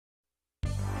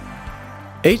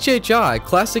HHI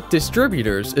Classic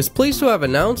Distributors is pleased to have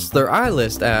announced their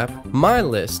iList app,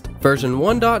 MyList, version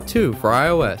 1.2 for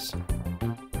iOS.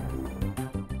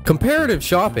 Comparative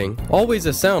shopping, always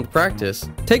a sound practice,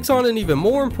 takes on an even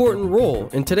more important role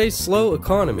in today's slow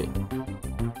economy.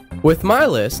 With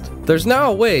MyList, there's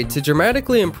now a way to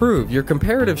dramatically improve your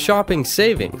comparative shopping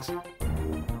savings.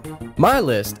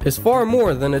 MyList is far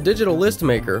more than a digital list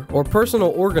maker or personal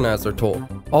organizer tool,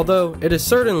 although it is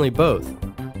certainly both.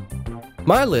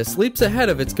 MyList leaps ahead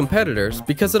of its competitors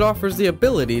because it offers the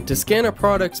ability to scan a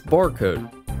product's barcode.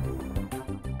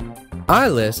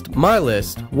 iList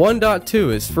MyList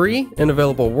 1.2 is free and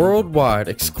available worldwide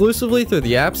exclusively through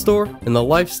the App Store in the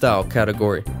Lifestyle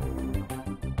category.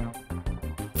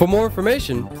 For more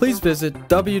information, please visit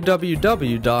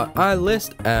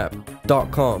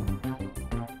www.ilistapp.com.